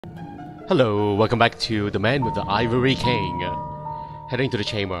Hello, welcome back to the man with the Ivory King. Heading to the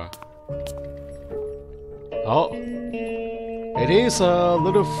chamber. Oh, it is a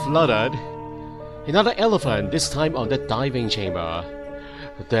little flooded. Another elephant, this time on the diving chamber.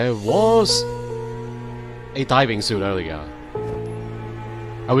 There was a diving suit earlier.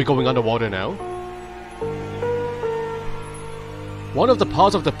 Are we going underwater now? One of the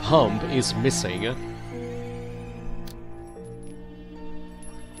parts of the pump is missing.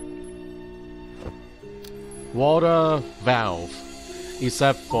 Water valve,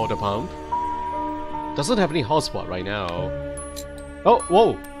 except for the pump. Doesn't have any hotspot right now. Oh,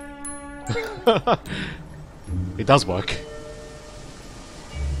 whoa! It does work.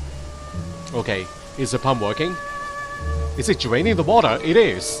 Okay, is the pump working? Is it draining the water? It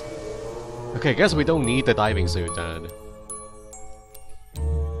is! Okay, I guess we don't need the diving suit then.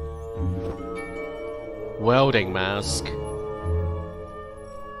 Welding mask.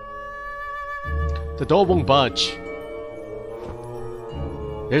 The door won't budge.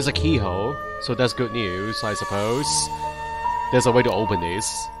 There's a keyhole, so that's good news, I suppose. There's a way to open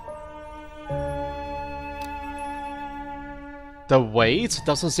this. The weight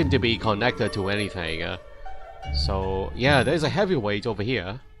doesn't seem to be connected to anything. So, yeah, there's a heavy weight over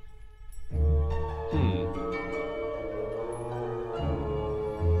here.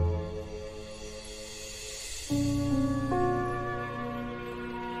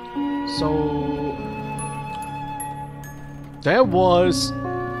 So, there was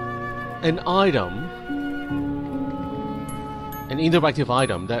an item, an interactive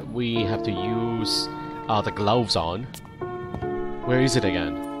item that we have to use the gloves on. Where is it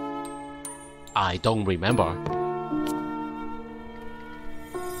again? I don't remember.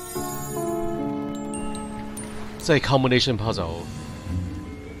 It's a combination puzzle.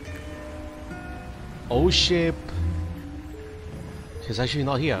 Old ship. It's actually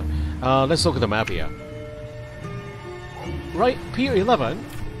not here. Let's look at the map here. Right, Pier 11.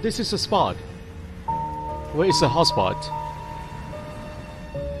 This is the spot. Where is the hotspot?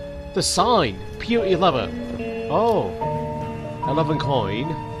 The sign, Pier 11. Oh, 11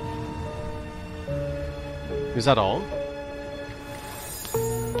 coin. Is that all?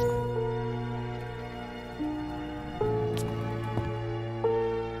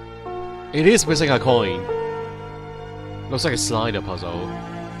 It is missing a coin. Looks like a slider puzzle.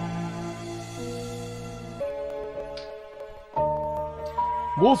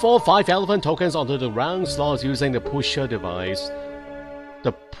 Move all 5 elephant tokens onto the round slots using the pusher device.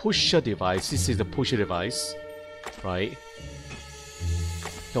 The pusher device. This is the pusher device. Right.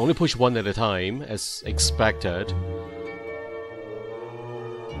 You can only push one at a time, as expected.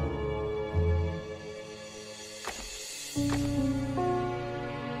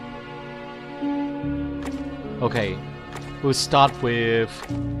 Okay. We'll start with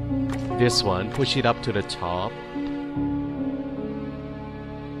this one, push it up to the top.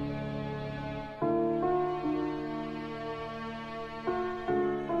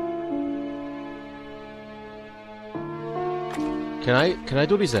 Can I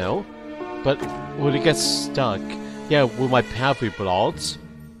do this now? But will it get stuck? Yeah, will my path be blocked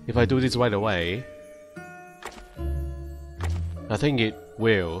if I do this right away? I think it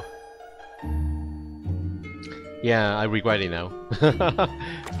will. Yeah, I regret it now.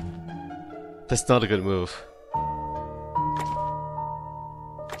 That's not a good move.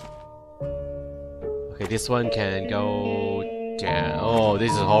 Okay, this one can go down. Oh,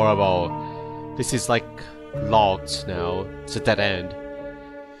 this is horrible. This is like locked now. It's a dead end.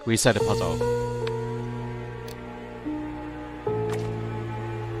 Reset the puzzle.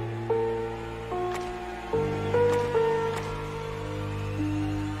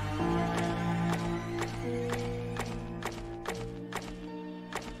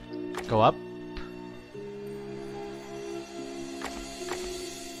 Go up.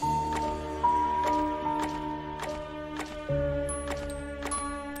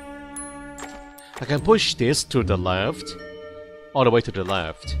 I can push this to the left, all the way to the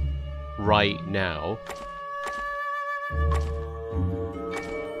left, right now.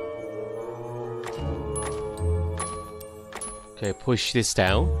 Okay, push this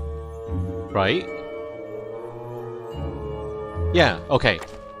down, right? Yeah, okay.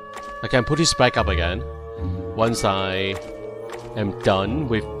 I can put this back up again once I am done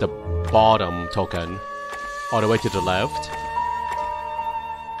with the bottom token, all the way to the left.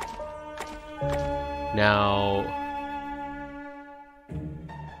 Now,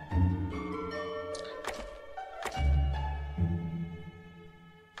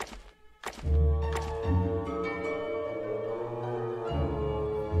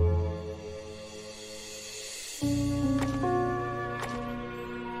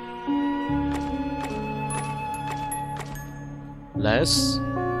 less.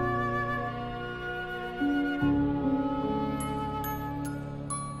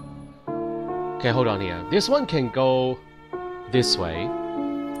 Okay, hold on here. This one can go this way.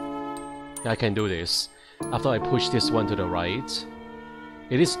 I can do this. After I push this one to the right,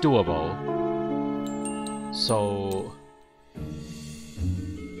 it is doable. So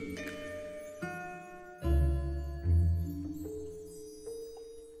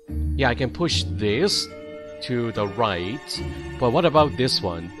yeah, I can push this to the right, but what about this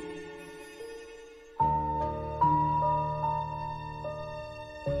one?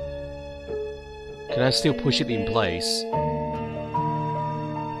 Can I still push it in place?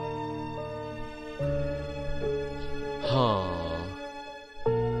 Huh.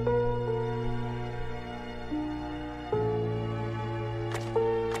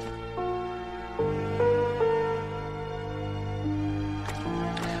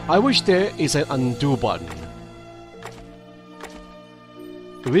 I wish there is an undo button.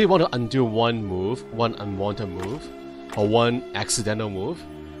 I really want to undo one move, one unwanted move, or one accidental move.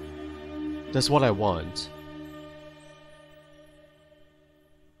 That's what I want.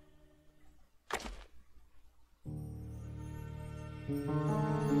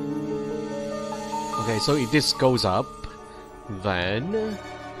 Okay, so if this goes up, then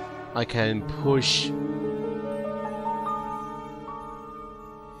I can push.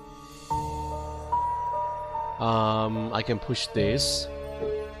 I can push this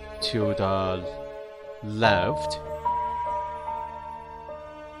to the left.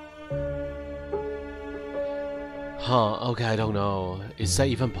 Huh, okay, I don't know. Is that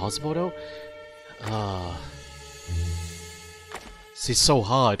even possible though? This is so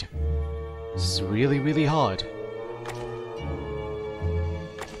hard. This is really, really hard.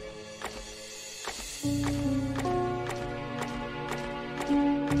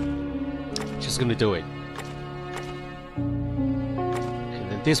 Just gonna do it.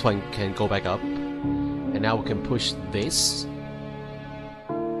 And then this one can go back up. And now we can push this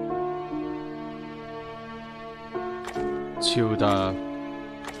to the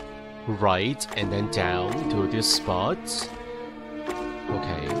right and then down to this spot.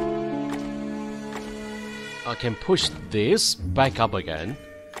 Okay. I can push this back up again.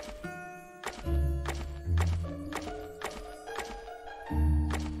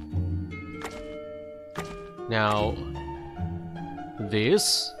 Now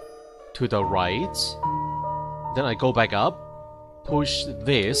this to the right. Then I go back up, push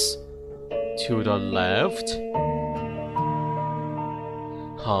this to the left.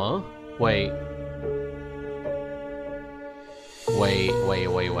 Huh? Wait.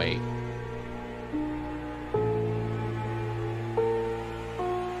 Wait.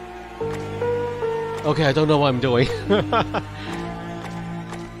 Okay, I don't know what I'm doing.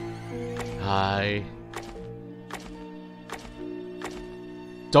 I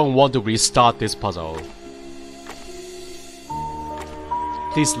don't want to restart this puzzle.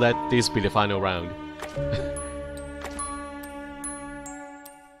 Please let this be the final round.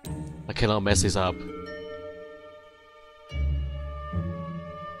 I cannot mess this up.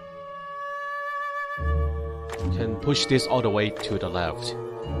 Can push this all the way to the left.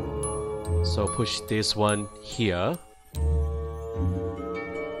 So push this one here.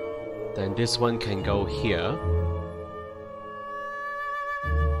 Then this one can go here.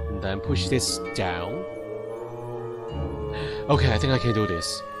 And then push this down. Okay, I think I can do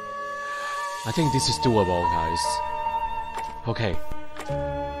this. I think this is doable, guys. Okay.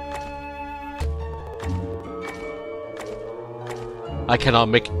 I cannot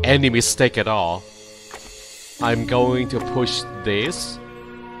make any mistake at all. I'm going to push this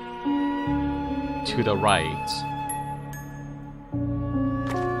to the right.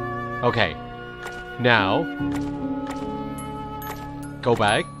 Okay. Now, go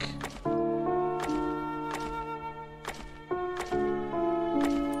back.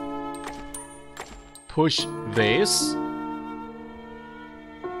 Push this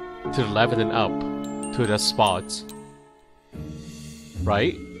to the left and then up to the spot.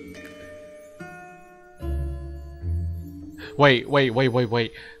 Right? Wait.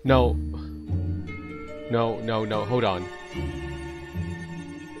 No. No, hold on.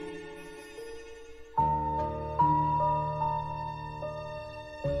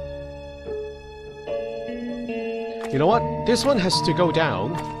 You know what? This one has to go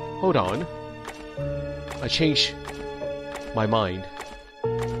down. Hold on. I changed my mind.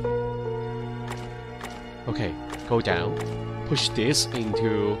 Okay, go down. Push this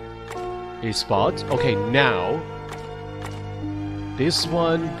into a spot. Okay, now this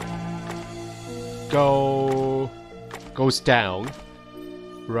one goes down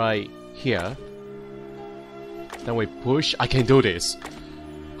right here. Then we push. I can do this.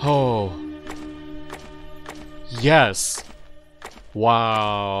 Oh. Yes.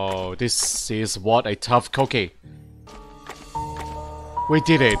 Wow. This is what a tough cookie. We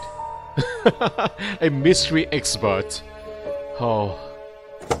did it. A mystery expert. Oh.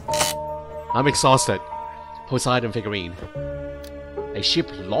 I'm exhausted. Poseidon figurine. A ship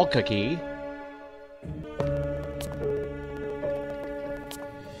locker key.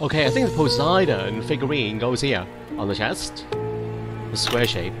 Okay, I think the Poseidon figurine goes here on the chest. The square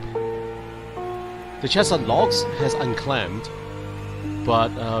shape. The chest unlocks, has unclamped, but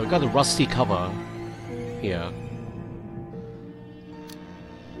we got a rusty cover here.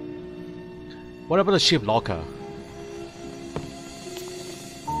 What about the ship locker?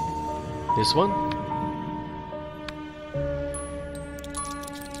 This one?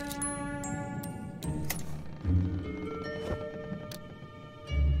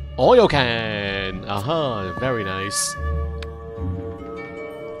 Oil can! Aha, very nice.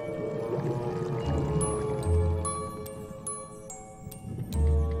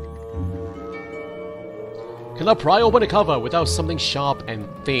 Cannot pry open the cover without something sharp and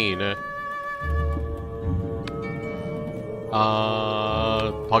thin.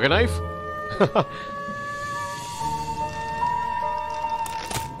 Pocket knife?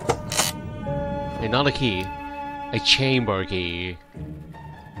 Another key. A chamber key.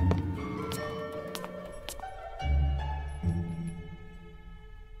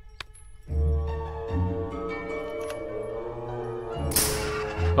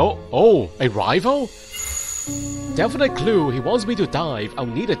 Oh, a rifle? Definite clue, he wants me to dive. I'll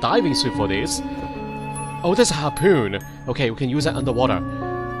need a diving suit for this. Oh, that's a harpoon. Okay, we can use that underwater.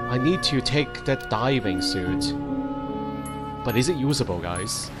 I need to take that diving suit. But is it usable,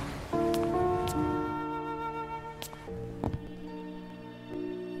 guys?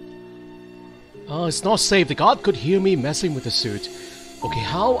 It's not safe. The guard could hear me messing with the suit. Okay,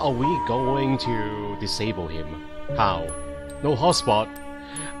 how are we going to disable him? How? No hotspot.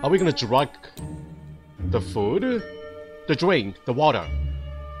 Are we gonna drug the food? The drink? The water?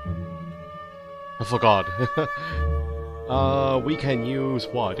 I forgot. We can use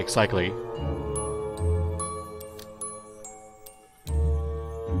what exactly?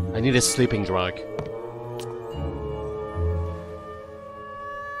 I need a sleeping drug.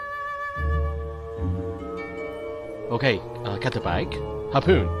 Okay, cut the bag.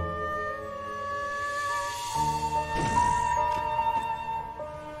 Harpoon.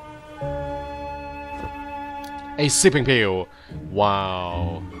 A sleeping pill.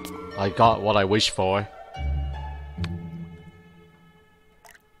 Wow. I got what I wished for.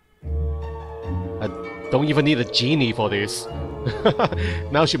 I don't even need a genie for this.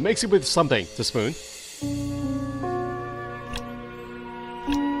 Now she makes it with something. The spoon.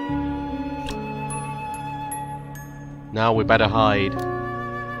 Now we better hide.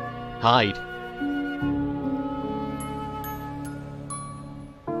 Hide.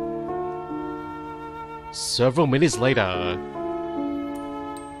 Several minutes later.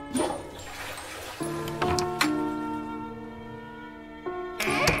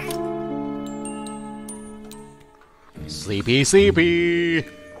 Sleepy, sleepy.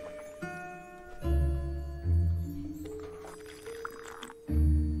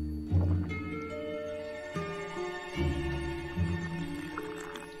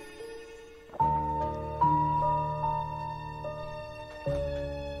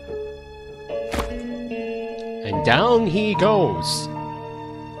 And down he goes.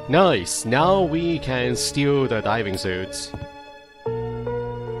 Nice. Now we can steal the diving suit.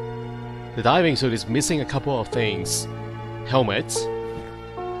 The diving suit is missing a couple of things. Helmet.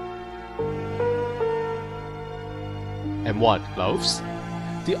 And what? Gloves?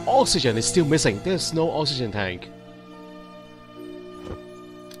 The oxygen is still missing. There's no oxygen tank.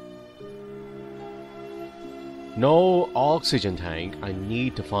 No oxygen tank. I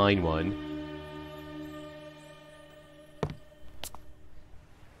need to find one.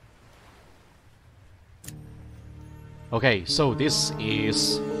 Okay, so this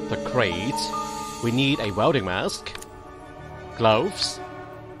is the crate. We need a welding mask, gloves,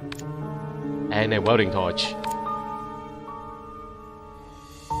 and a welding torch.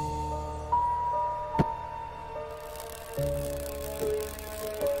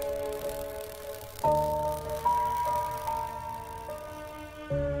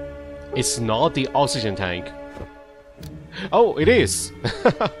 It's not the oxygen tank. Oh, it is!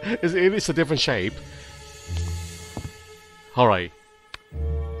 It is a different shape. Alright.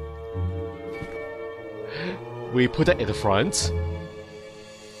 We put it at the front.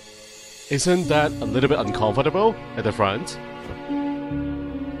 Isn't that a little bit uncomfortable at the front?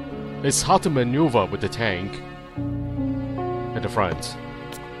 It's hard to maneuver with the tank. at the front.